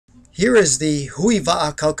Here is the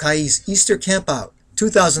Huiva'a Kaukai's Easter Campout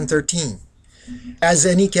 2013. As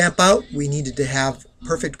any campout, we needed to have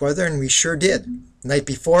perfect weather, and we sure did. Night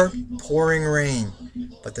before, pouring rain,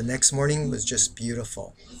 but the next morning was just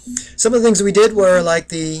beautiful. Some of the things we did were like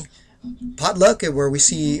the potluck, where we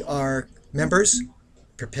see our members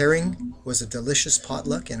preparing. Was a delicious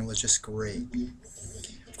potluck, and it was just great.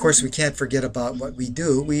 Of course, we can't forget about what we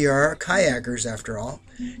do. We are kayakers after all.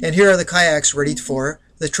 And here are the kayaks ready for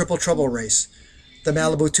the Triple Trouble race. The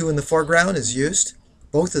Malibu 2 in the foreground is used.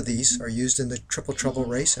 Both of these are used in the Triple Trouble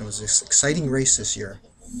race, and it was an exciting race this year.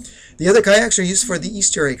 The other kayaks are used for the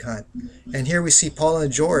Easter egg hunt. And here we see Paula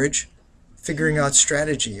and George figuring out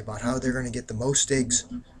strategy about how they're going to get the most eggs.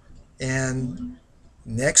 And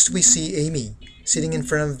next we see Amy sitting in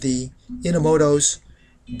front of the Inamoto's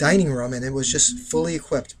dining room, and it was just fully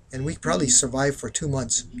equipped, and we probably survived for 2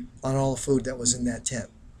 months on all the food that was in that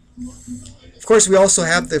tent. Of course, we also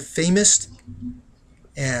have the famous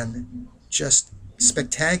and just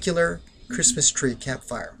spectacular Christmas tree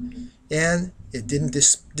campfire, and it didn't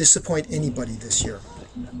disappoint anybody this year.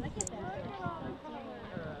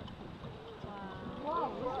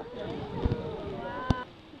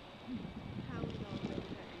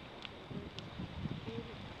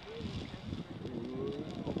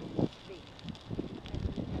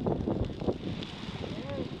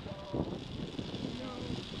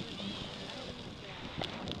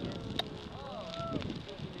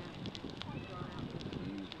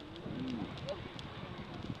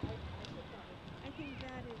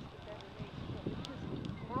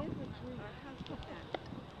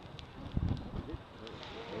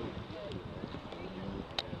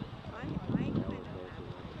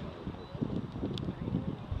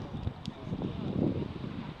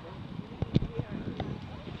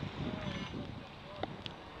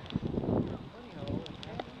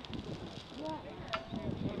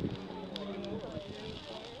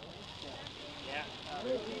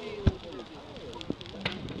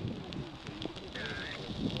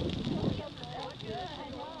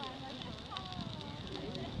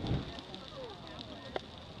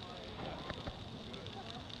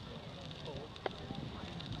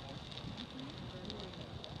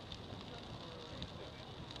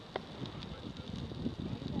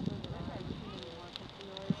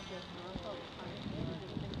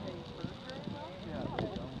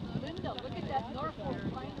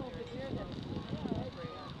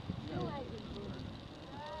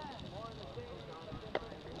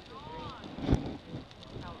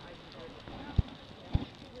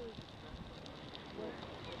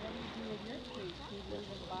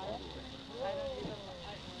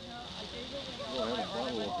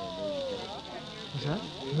 What's that?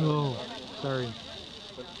 No, sorry.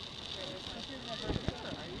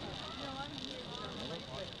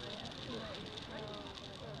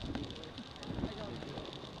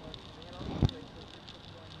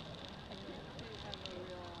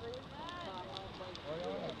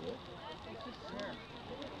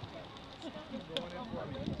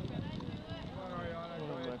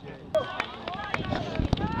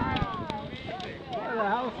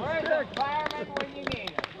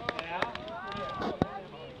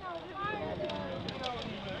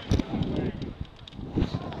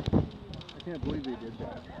 I can't believe they did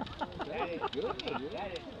that. That is good.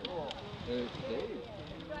 That is cool.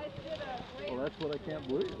 Well, that's what I can't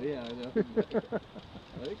believe. Yeah, I know.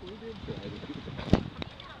 I think we did try to do that.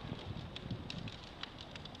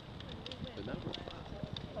 But that was fun.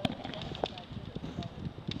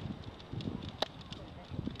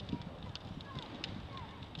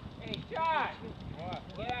 Hey, Josh! What?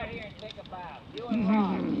 Get out here and take a bow. You and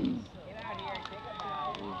Rob. Get out here and take a bow.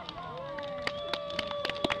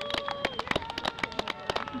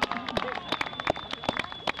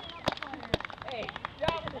 Hey,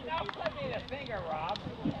 don't put me the finger, Rob.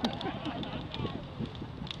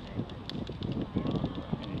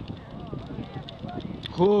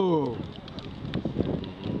 Cool.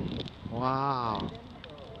 Wow.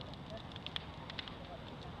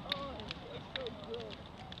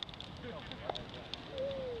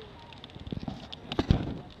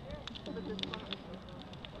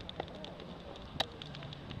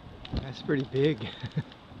 That's pretty big.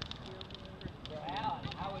 Alan,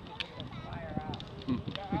 how would you take the fire out?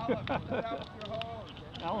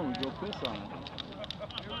 Alan would go piss on it.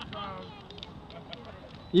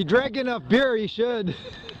 You drank enough beer, you should.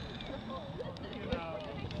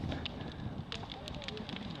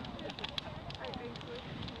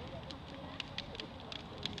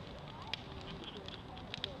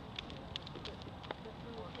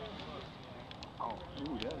 Oh,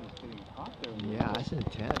 ooh, that is getting hot there. Yeah, that's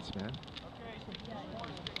intense, man.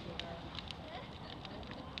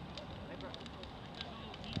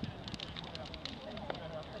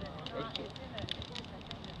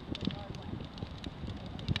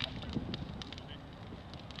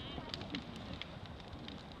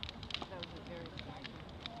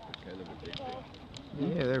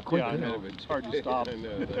 Yeah, they're quick. Yeah, I you know. know. It's hard to stop. I know,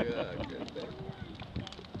 look at that. Good.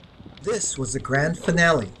 This was the grand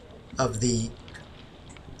finale of the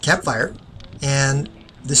campfire, and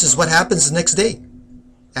this is what happens the next day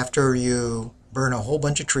after you burn a whole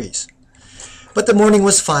bunch of trees. But the morning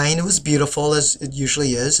was fine. It was beautiful, as it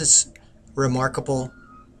usually is. It's remarkable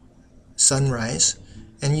sunrise,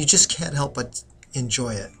 and you just can't help but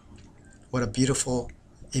enjoy it. What a beautiful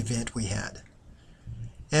event we had.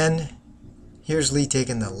 And here's Lee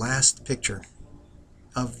taking the last picture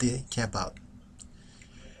of the camp out.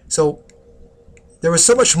 So there was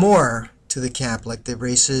so much more to the camp, like the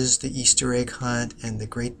races, the Easter egg hunt, and the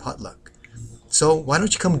great potluck. So why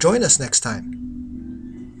don't you come join us next time?